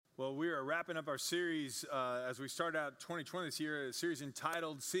Well, we are wrapping up our series as we start out 2020 this year, a series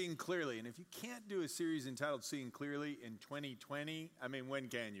entitled Seeing Clearly. And if you can't do a series entitled Seeing Clearly in 2020, I mean, when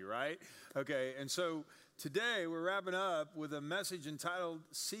can you, right? Okay, and so today we're wrapping up with a message entitled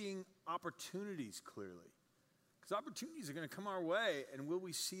Seeing Opportunities Clearly. Because opportunities are going to come our way, and will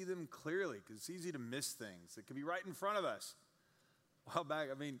we see them clearly? Because it's easy to miss things that could be right in front of us. A while back,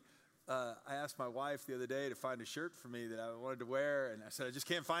 I asked my wife the other day to find a shirt for me that I wanted to wear, and I said, I just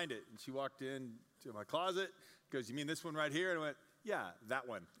can't find it. And she walked into my closet, goes, you mean this one right here? And I went, yeah, that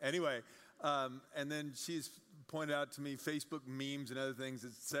one. Anyway, and then she's pointed out to me Facebook memes and other things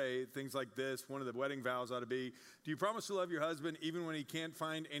that say things like this. One of the wedding vows ought to be, do you promise to love your husband even when he can't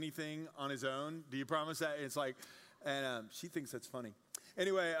find anything on his own? Do you promise that? And it's like, and she thinks that's funny.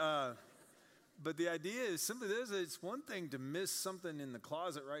 Anyway, but the idea is simply this: it's one thing to miss something in the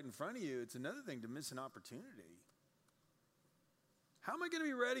closet right in front of you. It's another thing to miss an opportunity. How am I going to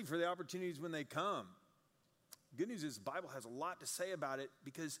be ready for the opportunities when they come? Good news is the Bible has a lot to say about it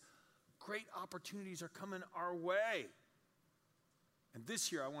because great opportunities are coming our way. And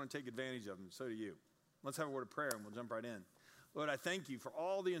this year I want to take advantage of them. So do you. Let's have a word of prayer and we'll jump right in. Lord, I thank you for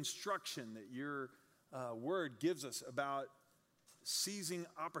all the instruction that your word gives us about seizing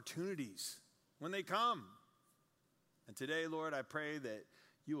opportunities when they come. And today, Lord, I pray that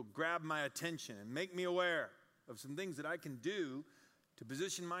you will grab my attention and make me aware of some things that I can do to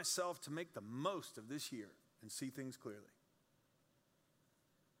position myself to make the most of this year and see things clearly.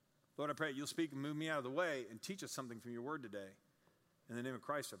 Lord, I pray you'll speak and move me out of the way and teach us something from your word today. In the name of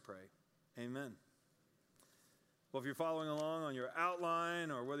Christ, I pray. Amen. Well, if you're following along on your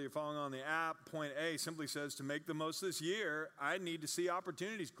outline or whether you're following on the app, point A simply says to make the most of this year, I need to see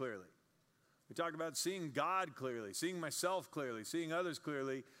opportunities clearly. We talked about seeing God clearly, seeing myself clearly, seeing others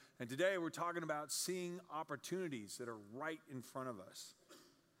clearly. And today we're talking about seeing opportunities that are right in front of us.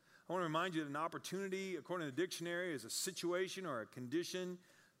 I want to remind you that an opportunity, according to the dictionary, is a situation or a condition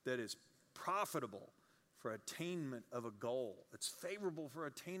that is profitable for attainment of a goal. It's favorable for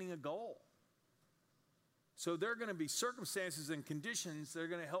attaining a goal. So there are going to be circumstances and conditions that are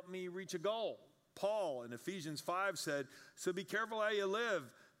going to help me reach a goal. Paul in Ephesians 5 said, so be careful how you live.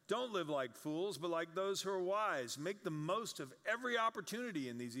 Don't live like fools, but like those who are wise. Make the most of every opportunity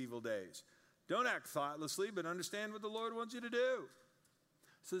in these evil days. Don't act thoughtlessly, but understand what the Lord wants you to do.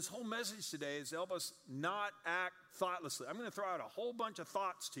 So this whole message today is to help us not act thoughtlessly. I'm going to throw out a whole bunch of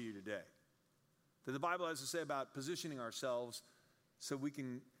thoughts to you today that the Bible has to say about positioning ourselves so we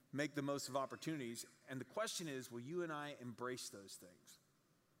can make the most of opportunities. And the question is, will you and I embrace those things?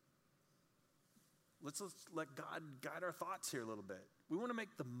 Let's let God guide our thoughts here a little bit. We want to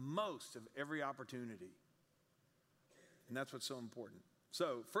make the most of every opportunity. And that's what's so important.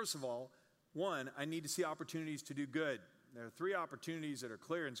 So, first of all, one, I need to see opportunities to do good. There are 3 opportunities that are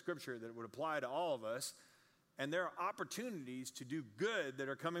clear in Scripture that would apply to all of us. And there are opportunities to do good that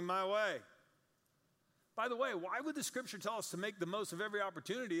are coming my way. By the way, why would the Scripture tell us to make the most of every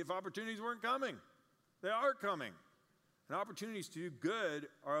opportunity if opportunities weren't coming? They are coming. And opportunities to do good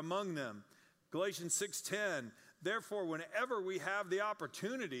are among them. Galatians 6:10, therefore, whenever we have the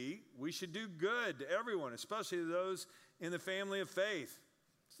opportunity, we should do good to everyone, especially to those in the family of faith.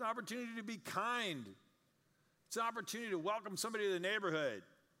 It's an opportunity to be kind. It's an opportunity to welcome somebody to the neighborhood.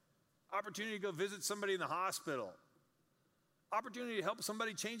 Opportunity to go visit somebody in the hospital. Opportunity to help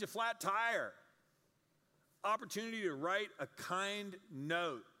somebody change a flat tire. Opportunity to write a kind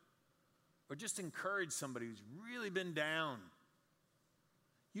note. Or just encourage somebody who's really been down.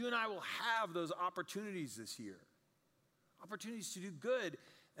 You and I will have those opportunities this year. Opportunities to do good,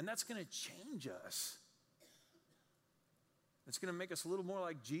 and that's going to change us. It's going to make us a little more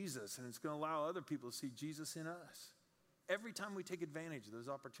like Jesus, and it's going to allow other people to see Jesus in us. Every time we take advantage of those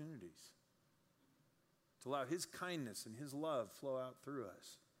opportunities, to allow his kindness and his love flow out through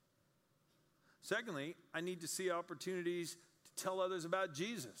us. Secondly, I need to see opportunities to tell others about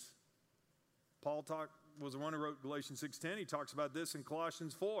Jesus. Paul was the one who wrote Galatians 6:10. He talks about this in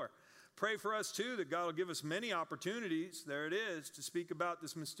Colossians 4. Pray for us, too, that God will give us many opportunities, there it is, to speak about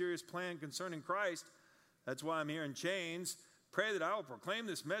this mysterious plan concerning Christ. That's why I'm here in chains. Pray that I will proclaim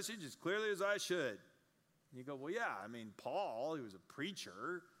this message as clearly as I should. And you go, well, yeah, Paul, he was a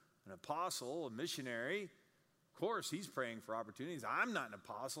preacher, an apostle, a missionary. Of course, he's praying for opportunities. I'm not an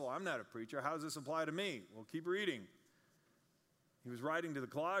apostle. I'm not a preacher. How does this apply to me? Well, keep reading. He was writing to the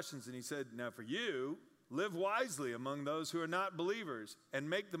Colossians, and he said, now for you, live wisely among those who are not believers and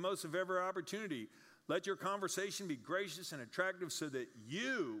make the most of every opportunity. Let your conversation be gracious and attractive so that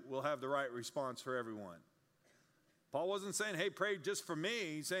you will have the right response for everyone. Paul wasn't saying, hey, pray just for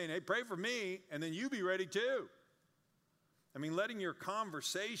me. He's saying, hey, pray for me, and then you be ready too. I mean, letting your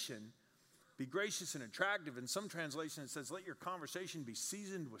conversation be gracious and attractive. In some translation, it says, let your conversation be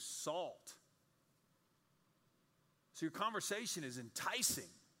seasoned with salt. So your conversation is enticing.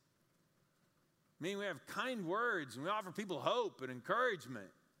 I mean, we have kind words, and we offer people hope and encouragement.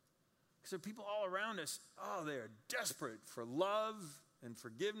 Because there are people all around us, they are desperate for love and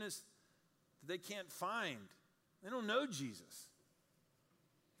forgiveness that they can't find. They don't know Jesus.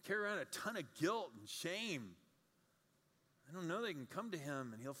 They carry around a ton of guilt and shame. They don't know they can come to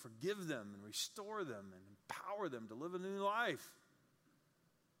him and he'll forgive them and restore them and empower them to live a new life.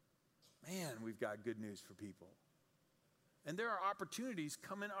 Man, we've got good news for people. And there are opportunities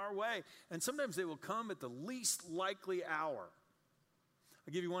coming our way. And sometimes they will come at the least likely hour.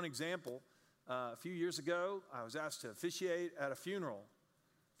 I'll give you one example. A few years ago, I was asked to officiate at a funeral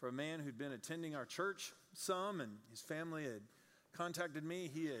for a man who'd been attending our church some, and his family had contacted me.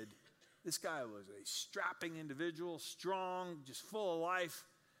 This guy was a strapping individual, strong, just full of life.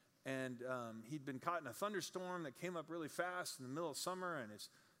 And he'd been caught in a thunderstorm that came up really fast in the middle of summer, and his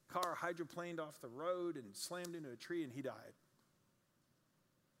car hydroplaned off the road and slammed into a tree, and he died.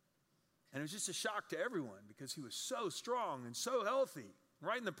 And it was just a shock to everyone because he was so strong and so healthy,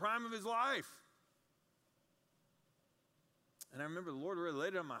 right in the prime of his life. And I remember the Lord really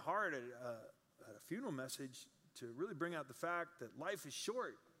laid it on my heart at a funeral message to really bring out the fact that life is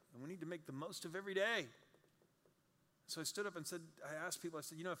short and we need to make the most of every day. So I stood up and I asked people, I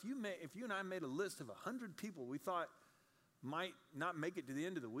said, if you and I made a list of 100 people we thought might not make it to the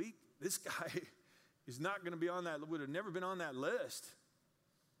end of the week, this guy is not going to be on that, would have never been on that list.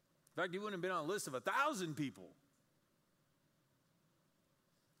 In fact, he wouldn't have been on a list of 1,000 people.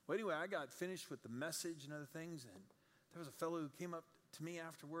 Well, anyway, I got finished with the message and other things, and there was a fellow who came up to me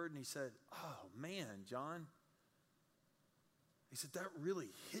afterward, and he said, "Oh, man, John." He said, "That really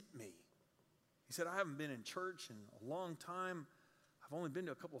hit me." He said, "I haven't been in church in a long time. I've only been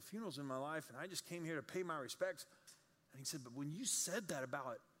to a couple of funerals in my life, and I just came here to pay my respects." And he said, "But when you said that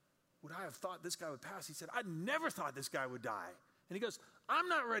about would I have thought this guy would pass?" He said, "I never thought this guy would die." And he goes, "I'm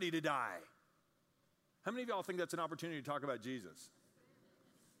not ready to die." How many of y'all think that's an opportunity to talk about Jesus?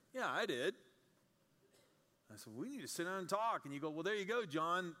 Yeah, I did. I said, "We need to sit down and talk." And you go, "Well, there you go,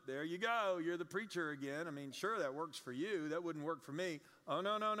 John. There you go. You're the preacher again. I mean, sure, that works for you. That wouldn't work for me." Oh,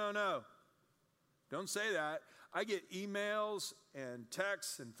 no. Don't say that. I get emails and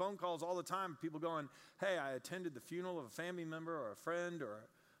texts and phone calls all the time. People going, "Hey, I attended the funeral of a family member or a friend or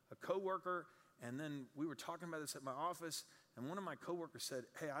a coworker, and then we were talking about this at my office, and one of my coworkers said,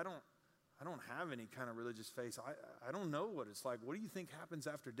 'Hey, I don't have any kind of religious faith. I don't know what it's like. What do you think happens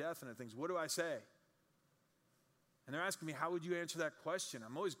after death?' And things. What do I say?" And they're asking me, "How would you answer that question?"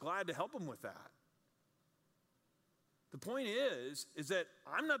 I'm always glad to help them with that. The point is that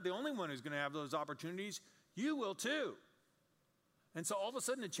I'm not the only one who's going to have those opportunities. You will too. And so all of a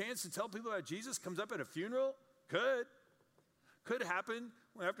sudden a chance to tell people about Jesus comes up at a funeral? Could happen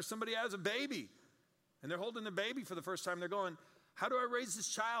after somebody has a baby and they're holding the baby for the first time. They're going, "How do I raise this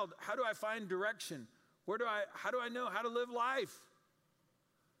child? How do I find direction? How do I know how to live life?"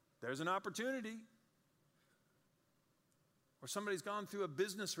 There's an opportunity. Or somebody's gone through a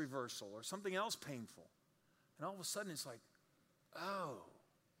business reversal or something else painful. And all of a sudden it's like, oh,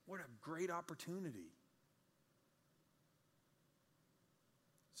 what a great opportunity.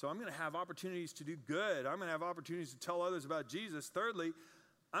 So I'm going to have opportunities to do good. I'm going to have opportunities to tell others about Jesus. Thirdly,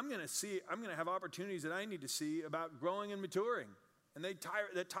 I'm going to have opportunities that I need to see about growing and maturing. And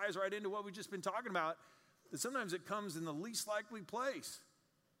that ties right into what we've just been talking about, that sometimes it comes in the least likely place.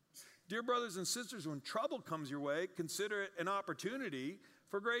 Dear brothers and sisters, when trouble comes your way, consider it an opportunity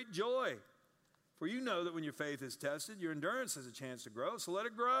for great joy. For you know that when your faith is tested, your endurance has a chance to grow, so let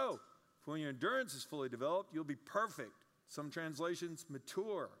it grow. For when your endurance is fully developed, you'll be perfect. Some translations,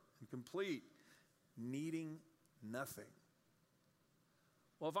 mature and complete, needing nothing.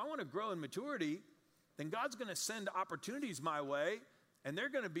 Well, if I want to grow in maturity, then God's going to send opportunities my way, and they're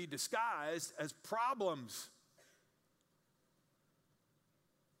going to be disguised as problems.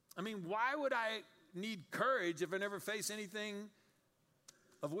 I mean, why would I need courage if I never face anything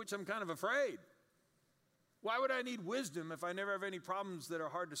of which I'm kind of afraid? Why would I need wisdom if I never have any problems that are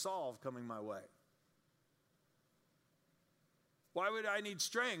hard to solve coming my way? Why would I need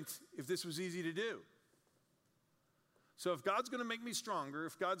strength if this was easy to do? So if God's going to make me stronger,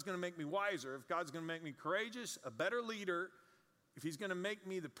 if God's going to make me wiser, if God's going to make me courageous, a better leader, if he's going to make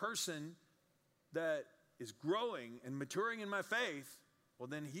me the person that is growing and maturing in my faith, well,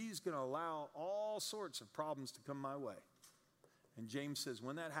 then he's going to allow all sorts of problems to come my way. And James says,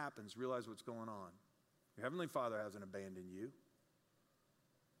 when that happens, realize what's going on. Your Heavenly Father hasn't abandoned you.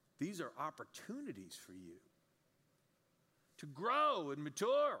 These are opportunities for you. to grow and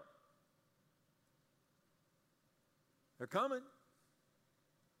mature. They're coming.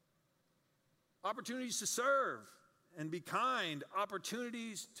 Opportunities to serve and be kind,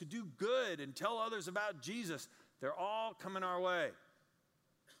 opportunities to do good and tell others about Jesus. They're all coming our way.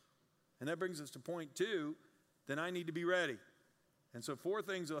 And that brings us to point 2, then I need to be ready. And so 4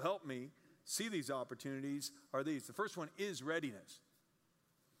 things will help me see these opportunities are these. The first one is readiness.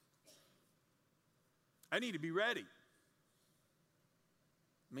 I need to be ready.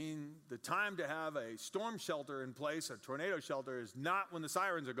 I mean, the time to have a storm shelter in place, a tornado shelter, is not when the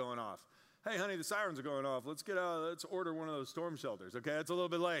sirens are going off. Hey, honey, the sirens are going off. Let's order one of those storm shelters. Okay, that's a little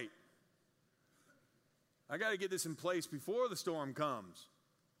bit late. I got to get this in place before the storm comes.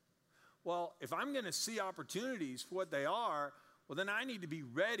 Well, if I'm going to see opportunities for what they are, well, then I need to be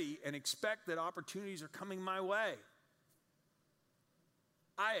ready and expect that opportunities are coming my way.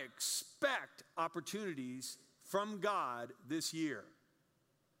 I expect opportunities from God this year.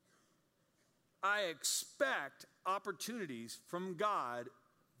 I expect opportunities from God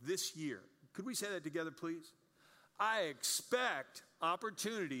this year. Could we say that together, please? I expect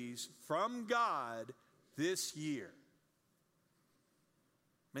opportunities from God this year.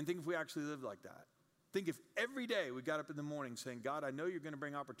 I mean, think if we actually lived like that. Think if every day we got up in the morning saying, God, I know you're going to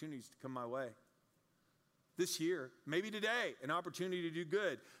bring opportunities to come my way. This year, maybe today, an opportunity to do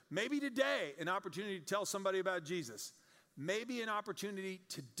good. Maybe today, an opportunity to tell somebody about Jesus. Maybe an opportunity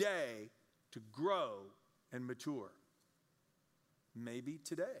today to grow and mature. Maybe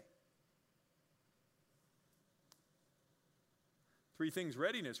today. 3 things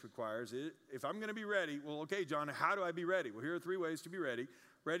readiness requires. If I'm going to be ready, well, okay, John, how do I be ready? Well, here are 3 ways to be ready.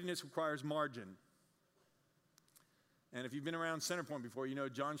 Readiness requires margin. And if you've been around Centerpoint before, you know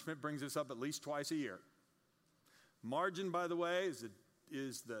John Schmidt brings this up at least twice a year. Margin, by the way,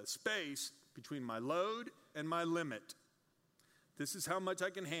 is the space between my load and my limit. This is how much I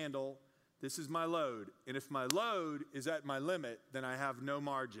can handle. This is my load. And if my load is at my limit, then I have no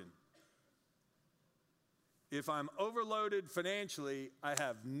margin. If I'm overloaded financially, I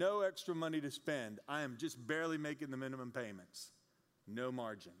have no extra money to spend. I am just barely making the minimum payments. No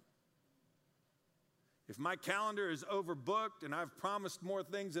margin. If my calendar is overbooked and I've promised more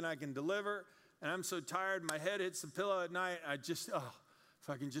things than I can deliver, and I'm so tired, my head hits the pillow at night, if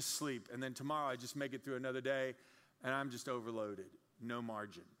I can just sleep. And then tomorrow I just make it through another day, and I'm just overloaded. No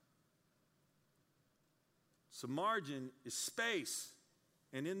margin. So margin is space.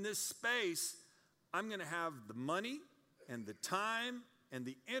 And in this space, I'm going to have the money and the time and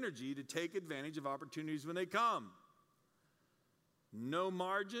the energy to take advantage of opportunities when they come. No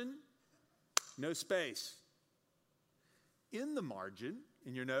margin, no space. In the margin,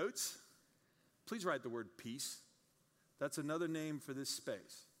 in your notes, please write the word peace. That's another name for this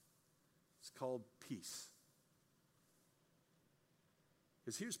space. It's called peace.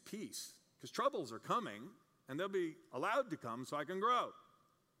 Because here's peace. Because troubles are coming, and they'll be allowed to come so I can grow.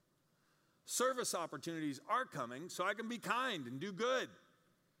 Service opportunities are coming so I can be kind and do good.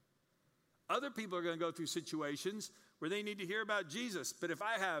 Other people are going to go through situations where they need to hear about Jesus. But if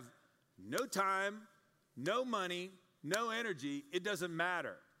I have no time, no money, no energy, it doesn't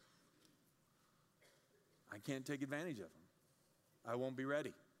matter. I can't take advantage of them. I won't be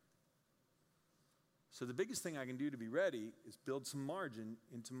ready. So the biggest thing I can do to be ready is build some margin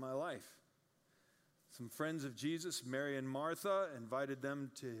into my life. Some friends of Jesus, Mary and Martha, invited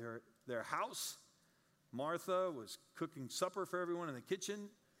them to their house. Martha was cooking supper for everyone in the kitchen.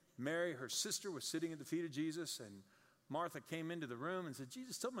 Mary, her sister, was sitting at the feet of Jesus, and Martha came into the room and said,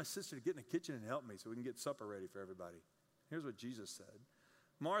 Jesus, tell my sister to get in the kitchen and help me so we can get supper ready for everybody. Here's what Jesus said.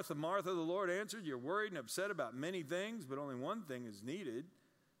 Martha, Martha, the Lord answered, you're worried and upset about many things, but only one thing is needed.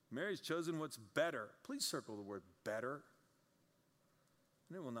 Mary's chosen what's better. Please circle the word better.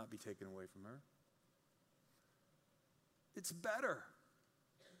 And it will not be taken away from her. It's better.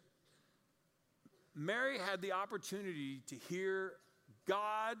 Mary had the opportunity to hear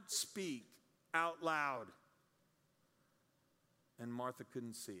God speak out loud. And Martha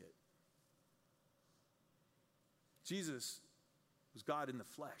couldn't see it. Jesus was God in the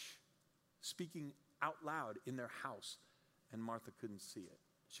flesh, speaking out loud in their house, and Martha couldn't see it.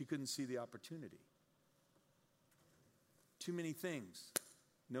 She couldn't see the opportunity. Too many things,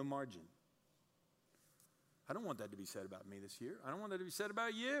 no margin. I don't want that to be said about me this year. I don't want that to be said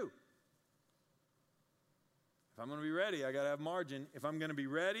about you. If I'm going to be ready, I got to have margin. If I'm going to be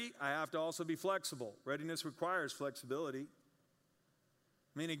ready, I have to also be flexible. Readiness requires flexibility.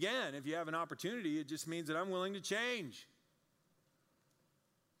 I mean, again, if you have an opportunity, it just means that I'm willing to change.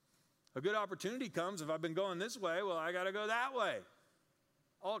 A good opportunity comes if I've been going this way, well, I got to go that way.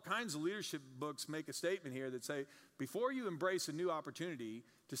 All kinds of leadership books make a statement here that say, before you embrace a new opportunity,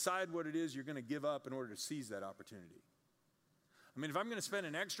 decide what it is you're going to give up in order to seize that opportunity. I mean, if I'm going to spend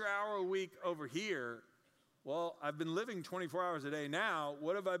an extra hour a week over here, well, I've been living 24 hours a day now.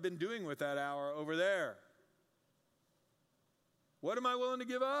 What have I been doing with that hour over there? What am I willing to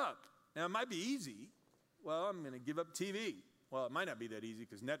give up? Now, it might be easy. Well, I'm going to give up TV. Well, it might not be that easy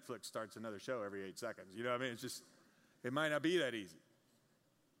because Netflix starts another show every 8 seconds. You know what I mean? It might not be that easy.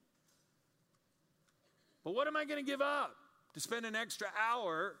 But what am I going to give up to spend an extra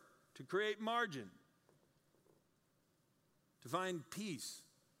hour to create margin, to find peace?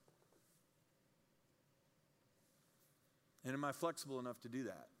 And am I flexible enough to do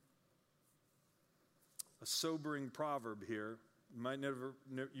that? A sobering proverb here.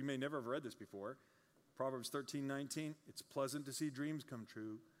 You may never have read this before. Proverbs 13:19. It's pleasant to see dreams come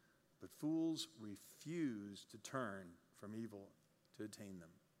true, but fools refuse to turn from evil to attain them.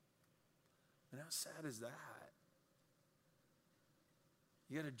 And how sad is that?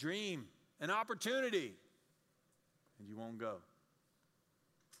 You got a dream, an opportunity, and you won't go.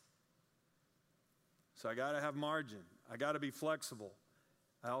 So I got to have margin. I got to be flexible.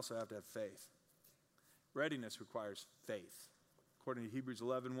 I also have to have faith. Readiness requires faith. According to Hebrews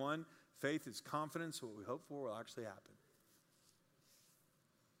 11:1, faith is confidence what we hope for will actually happen.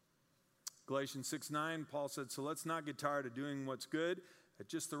 Galatians 6:9, Paul said, so let's not get tired of doing what's good. At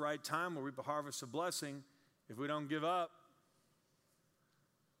just the right time, we'll reap a harvest of blessing if we don't give up.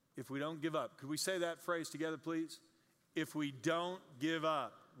 If we don't give up. Could we say that phrase together, please? If we don't give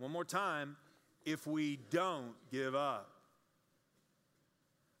up. One more time. If we don't give up.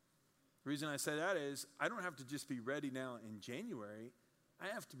 The reason I say that is I don't have to just be ready now in January. I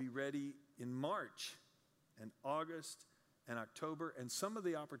have to be ready in March and August and October. And some of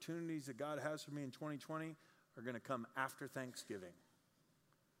the opportunities that God has for me in 2020 are going to come after Thanksgiving.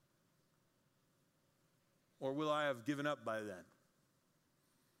 Or will I have given up by then?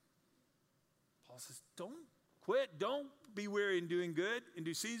 Paul says, don't quit. Don't be weary in doing good. In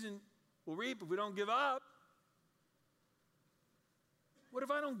due season, we'll reap if we don't give up. What if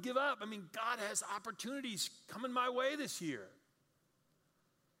I don't give up? I mean, God has opportunities coming my way this year.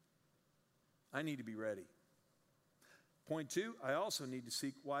 I need to be ready. Point 2, I also need to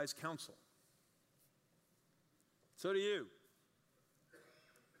seek wise counsel. So do you.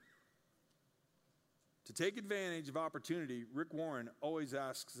 To take advantage of opportunity, Rick Warren always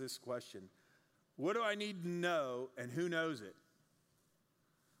asks this question. What do I need to know and who knows it?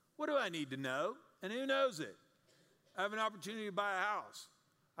 What do I need to know and who knows it? I have an opportunity to buy a house.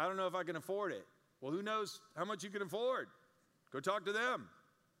 I don't know if I can afford it. Well, who knows how much you can afford? Go talk to them.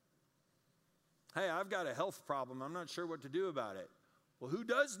 Hey, I've got a health problem. I'm not sure what to do about it. Well, who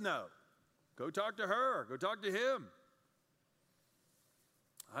does know? Go talk to her. Go talk to him.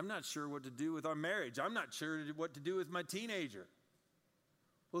 I'm not sure what to do with our marriage. I'm not sure what to do with my teenager.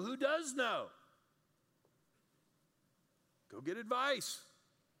 Well, who does know? Go get advice.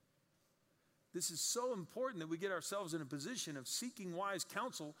 This is so important that we get ourselves in a position of seeking wise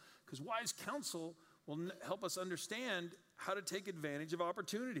counsel, because wise counsel will help us understand how to take advantage of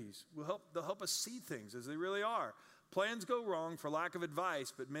opportunities. They'll help us see things as they really are. Plans go wrong for lack of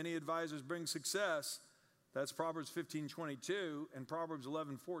advice, but many advisors bring success. That's Proverbs 15:22, and Proverbs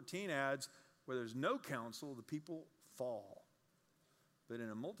 11:14 adds, where there's no counsel, the people fall. But in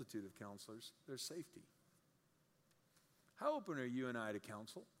a multitude of counselors, there's safety. How open are you and I to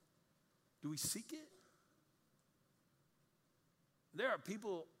counsel? Do we seek it? There are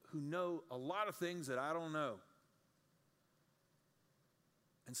people who know a lot of things that I don't know.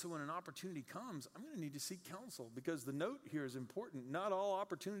 And so when an opportunity comes, I'm going to need to seek counsel, because the note here is important. Not all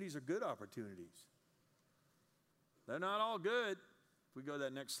opportunities are good opportunities. They're not all good. If we go to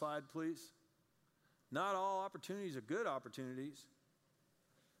that next slide, please. Not all opportunities are good opportunities.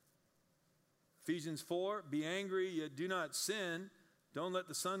 Ephesians 4, be angry, yet do not sin. Don't let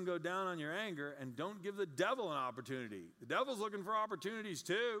the sun go down on your anger, and don't give the devil an opportunity. The devil's looking for opportunities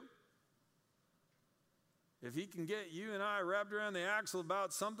too. If he can get you and I wrapped around the axle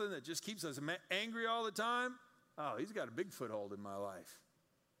about something that just keeps us angry all the time, oh, he's got a big foothold in my life.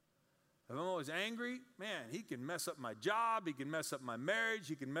 If I'm always angry, man, he can mess up my job. He can mess up my marriage.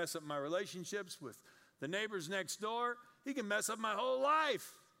 He can mess up my relationships with the neighbors next door. He can mess up my whole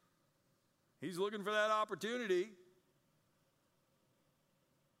life. He's looking for that opportunity.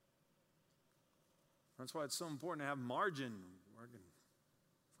 That's why it's so important to have margin where I can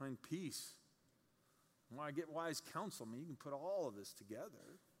find peace. And why I get wise counsel. I mean, you can put all of this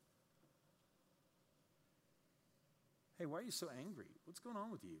together. Hey, why are you so angry? What's going on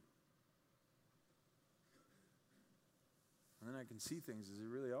with you? And then I can see things as they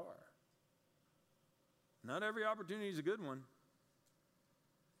really are. Not every opportunity is a good one.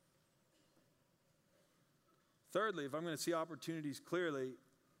 Thirdly, if I'm going to see opportunities clearly,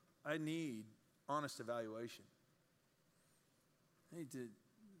 I need honest evaluation.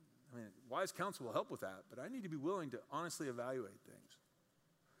 Wise counsel will help with that, but I need to be willing to honestly evaluate things.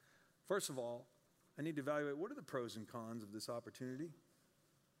 First of all, I need to evaluate what are the pros and cons of this opportunity.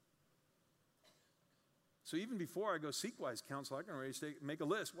 So even before I go seek wise counsel, I can already make a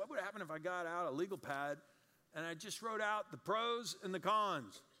list. What would happen if I got out a legal pad and I just wrote out the pros and the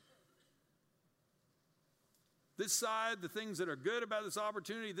cons? This side, the things that are good about this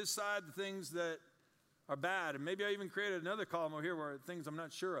opportunity. This side, the things that are bad. And maybe I even created another column over here where things I'm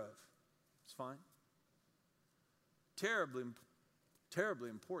not sure of. It's fine. Terribly, terribly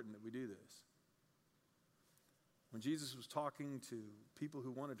important that we do this. When Jesus was talking to people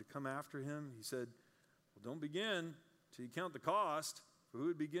who wanted to come after him, he said, well, don't begin till you count the cost. For who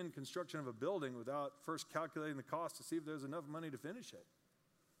would begin construction of a building without first calculating the cost to see if there's enough money to finish it?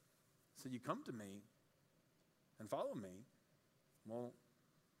 So you come to me and follow me. Well,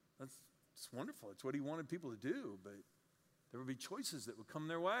 it's wonderful. It's what he wanted people to do, but there would be choices that would come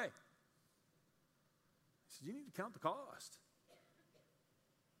their way. He said, you need to count the cost.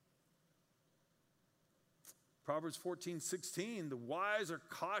 Proverbs 14:16, the wise are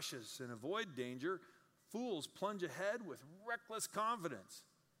cautious and avoid danger. Fools plunge ahead with reckless confidence.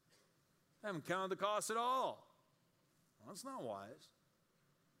 They haven't counted the cost at all. Well, that's not wise.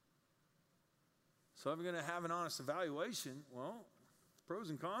 So if I'm going to have an honest evaluation, well, pros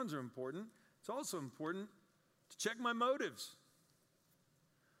and cons are important. It's also important to check my motives.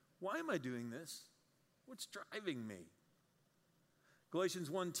 Why am I doing this? What's driving me? Galatians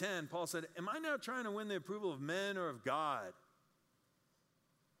 1:10, Paul said, am I now trying to win the approval of men or of God?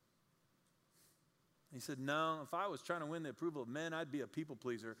 He said, no, if I was trying to win the approval of men, I'd be a people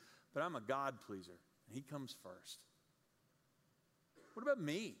pleaser, but I'm a God pleaser, and he comes first. What about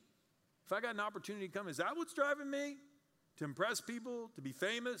me? If I got an opportunity to come, is that what's driving me? To impress people, to be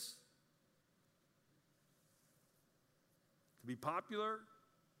famous, to be popular?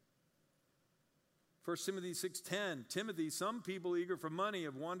 1 Timothy 6:10, Timothy, some people eager for money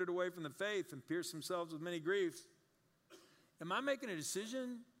have wandered away from the faith and pierced themselves with many griefs. Am I making a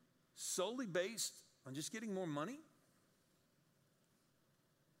decision solely based on just getting more money?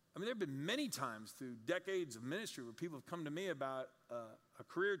 I mean, there have been many times through decades of ministry where people have come to me about a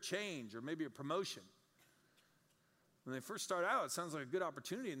career change or maybe a promotion. When they first start out, it sounds like a good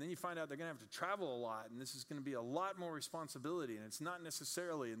opportunity, and then you find out they're going to have to travel a lot, and this is going to be a lot more responsibility, and it's not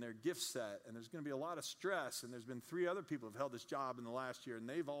necessarily in their gift set, and there's going to be a lot of stress, and there's been 3 other people who have held this job in the last year, and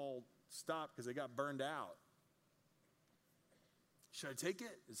they've all stopped because they got burned out. Should I take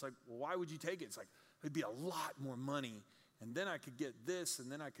it? It's like, well, why would you take it? It's like, it'd be a lot more money, and then I could get this,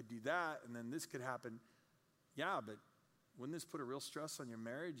 and then I could do that, and then this could happen. Yeah, but wouldn't this put a real stress on your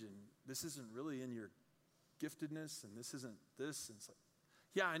marriage, and this isn't really in your giftedness, and this isn't this? And it's like,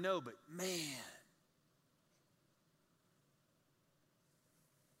 yeah, I know, but man.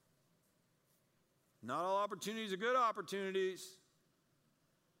 Not all opportunities are good opportunities.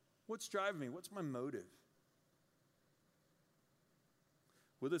 What's driving me? What's my motive?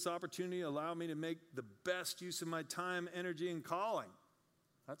 Will this opportunity allow me to make the best use of my time, energy, and calling?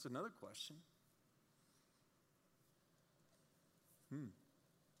 That's another question.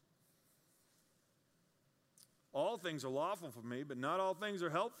 All things are lawful for me, but not all things are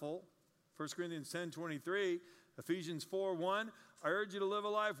helpful. 1 Corinthians 10:23, Ephesians 4:1, I urge you to live a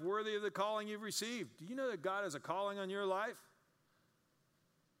life worthy of the calling you've received. Do you know that God has a calling on your life?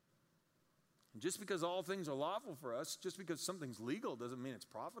 And just because all things are lawful for us, just because something's legal doesn't mean it's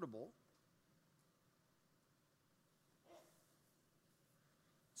profitable.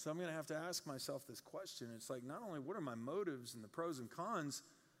 So I'm going to have to ask myself this question. It's like, not only what are my motives and the pros and cons,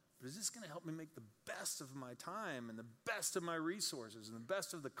 but is this going to help me make the best of my time and the best of my resources and the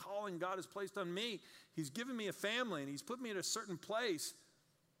best of the calling God has placed on me? He's given me a family, and he's put me in a certain place,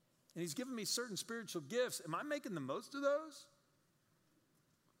 and he's given me certain spiritual gifts. Am I making the most of those?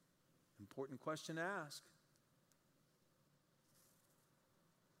 Important question to ask.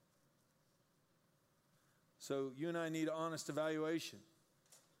 So you and I need honest evaluation.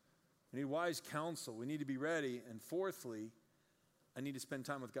 We need wise counsel. We need to be ready. And fourthly, I need to spend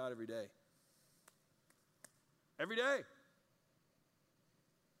time with God every day. Every day.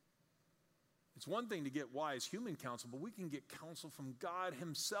 It's one thing to get wise human counsel, but we can get counsel from God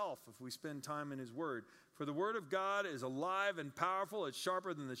himself if we spend time in his word. For the word of God is alive and powerful. It's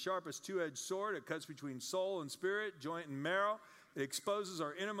sharper than the sharpest two-edged sword. It cuts between soul and spirit, joint and marrow. It exposes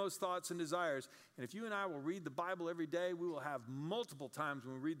our innermost thoughts and desires. And if you and I will read the Bible every day, we will have multiple times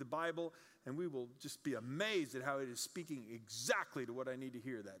when we read the Bible, and we will just be amazed at how it is speaking exactly to what I need to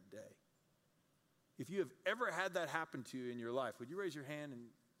hear that day. If you have ever had that happen to you in your life, would you raise your hand and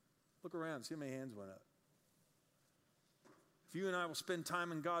look around and see how many hands went up? If you and I will spend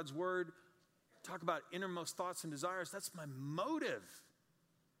time in God's Word, talk about innermost thoughts and desires, that's my motive.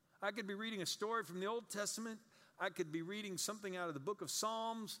 I could be reading a story from the Old Testament. I could be reading something out of the book of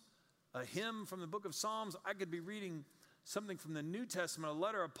Psalms, a hymn from the book of Psalms. I could be reading something from the New Testament, a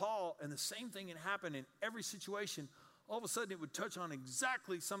letter of Paul, and the same thing can happen in every situation. All of a sudden, it would touch on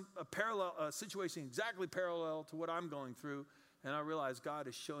exactly a situation exactly parallel to what I'm going through, and I realize God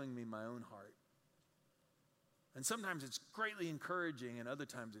is showing me my own heart. And sometimes it's greatly encouraging, and other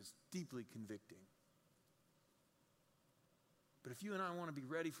times it's deeply convicting. But if you and I want to be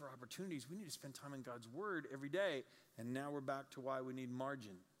ready for opportunities, we need to spend time in God's Word every day. And now we're back to why we need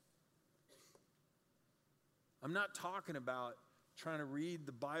margin. I'm not talking about trying to read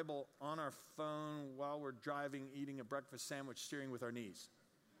the Bible on our phone while we're driving, eating a breakfast sandwich, steering with our knees.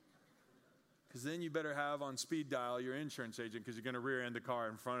 Because then you better have on speed dial your insurance agent, because you're going to rear end the car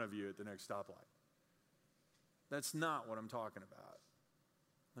in front of you at the next stoplight. That's not what I'm talking about.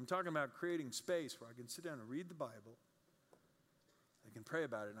 I'm talking about creating space where I can sit down and read the Bible. I can pray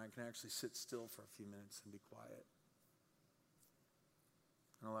about it, and I can actually sit still for a few minutes and be quiet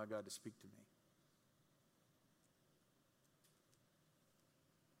and allow God to speak to me.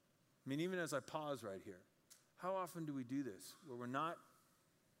 I mean, even as I pause right here, how often do we do this where we're not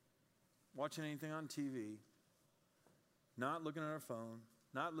watching anything on TV, not looking at our phone,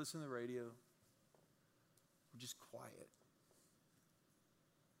 not listening to the radio? We're just quiet.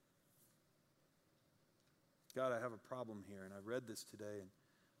 God, I have a problem here, and I read this today, and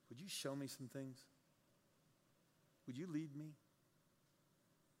would you show me some things? Would you lead me?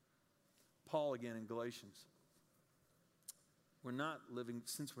 Paul again in Galatians.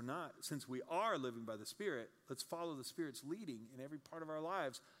 Since we are living by the Spirit, let's follow the Spirit's leading in every part of our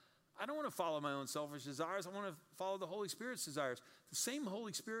lives. I don't want to follow my own selfish desires. I want to follow the Holy Spirit's desires. The same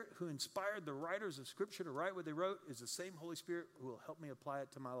Holy Spirit who inspired the writers of Scripture to write what they wrote is the same Holy Spirit who will help me apply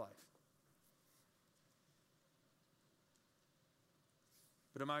it to my life.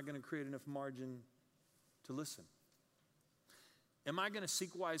 But am I going to create enough margin to listen? Am I going to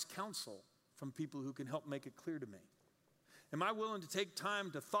seek wise counsel from people who can help make it clear to me? Am I willing to take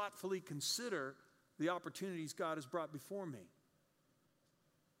time to thoughtfully consider the opportunities God has brought before me?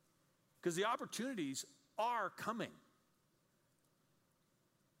 Because the opportunities are coming.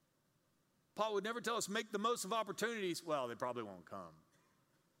 Paul would never tell us, make the most of opportunities. Well, they probably won't come.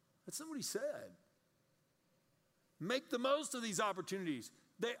 That's not what he said. Make the most of these opportunities.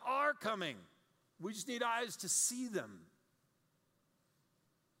 They are coming. We just need eyes to see them.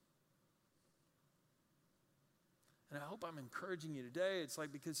 And I hope I'm encouraging you today. It's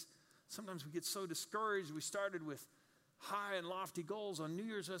like, because sometimes we get so discouraged. We started with high and lofty goals on New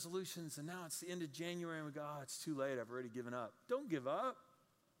Year's resolutions, and now it's the end of January, and we go, oh, it's too late. I've already given up. Don't give up.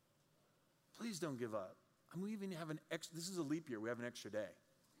 Please don't give up. And we even have this is a leap year. We have an extra day.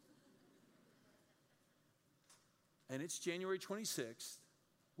 And it's January 26th.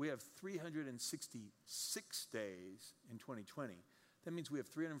 We have 366 days in 2020. That means we have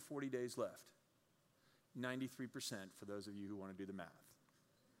 340 days left. 93% for those of you who want to do the math.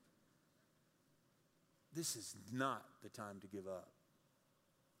 This is not the time to give up.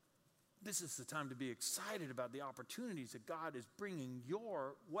 This is the time to be excited about the opportunities that God is bringing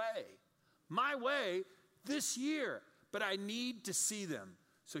your way. My way this year. But I need to see them.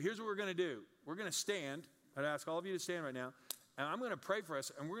 So here's what we're going to do. We're going to stand. I'd ask all of you to stand right now. And I'm going to pray for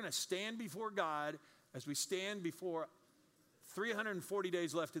us. And we're going to stand before God as we stand before 340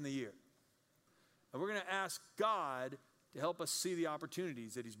 days left in the year. And we're going to ask God to help us see the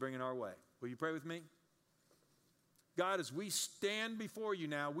opportunities that he's bringing our way. Will you pray with me? God, as we stand before you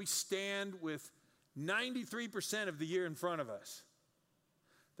now, we stand with 93% of the year in front of us.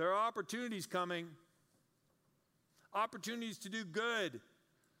 There are opportunities coming, opportunities to do good,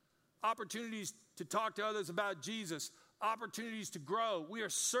 opportunities to talk to others about Jesus, opportunities to grow. We are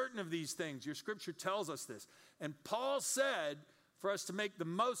certain of these things. Your scripture tells us this. And Paul said for us to make the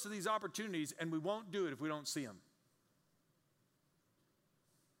most of these opportunities, and we won't do it if we don't see them.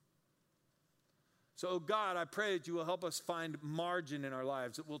 So, God, I pray that you will help us find margin in our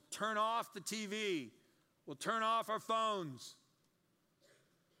lives, that we'll turn off the TV, we'll turn off our phones.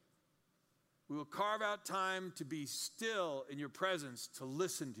 We will carve out time to be still in your presence, to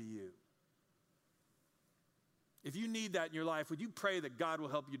listen to you. If you need that in your life, would you pray that God will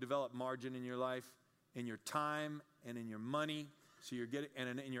help you develop margin in your life, in your time, and in your money, so you're getting,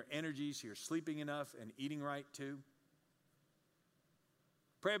 and in your energy, so you're sleeping enough and eating right too.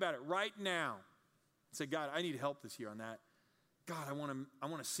 Pray about it right now. Say, God, I need help this year on that. God, I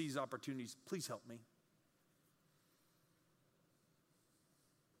want to seize opportunities. Please help me.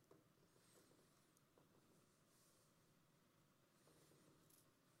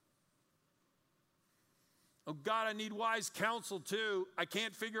 Oh, God, I need wise counsel too. I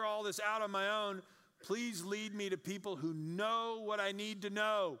can't figure all this out on my own. Please lead me to people who know what I need to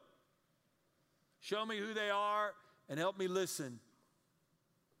know. Show me who they are and help me listen.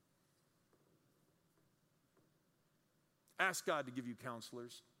 Ask God to give you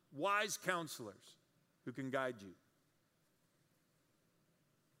counselors, wise counselors who can guide you.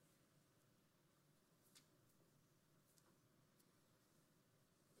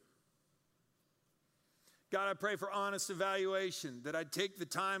 God, I pray for honest evaluation, that I'd take the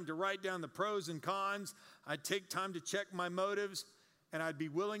time to write down the pros and cons. I'd take time to check my motives, and I'd be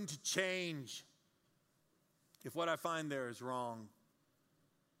willing to change if what I find there is wrong.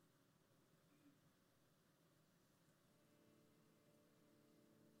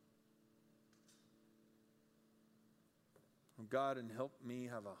 Oh God, and help me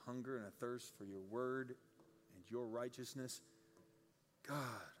have a hunger and a thirst for your word and your righteousness. God,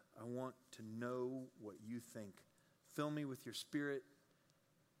 I want to know what you think. Fill me with your spirit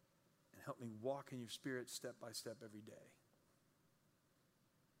and help me walk in your spirit step by step every day.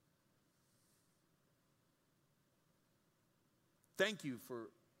 Thank you for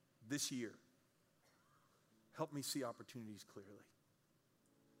this year. Help me see opportunities clearly.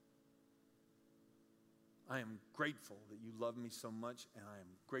 I am grateful that you love me so much, and I am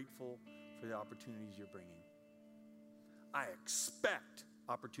grateful for the opportunities you're bringing. I expect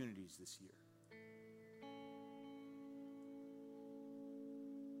opportunities this year.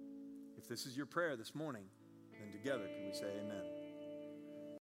 If this is your prayer this morning, then together can we say amen.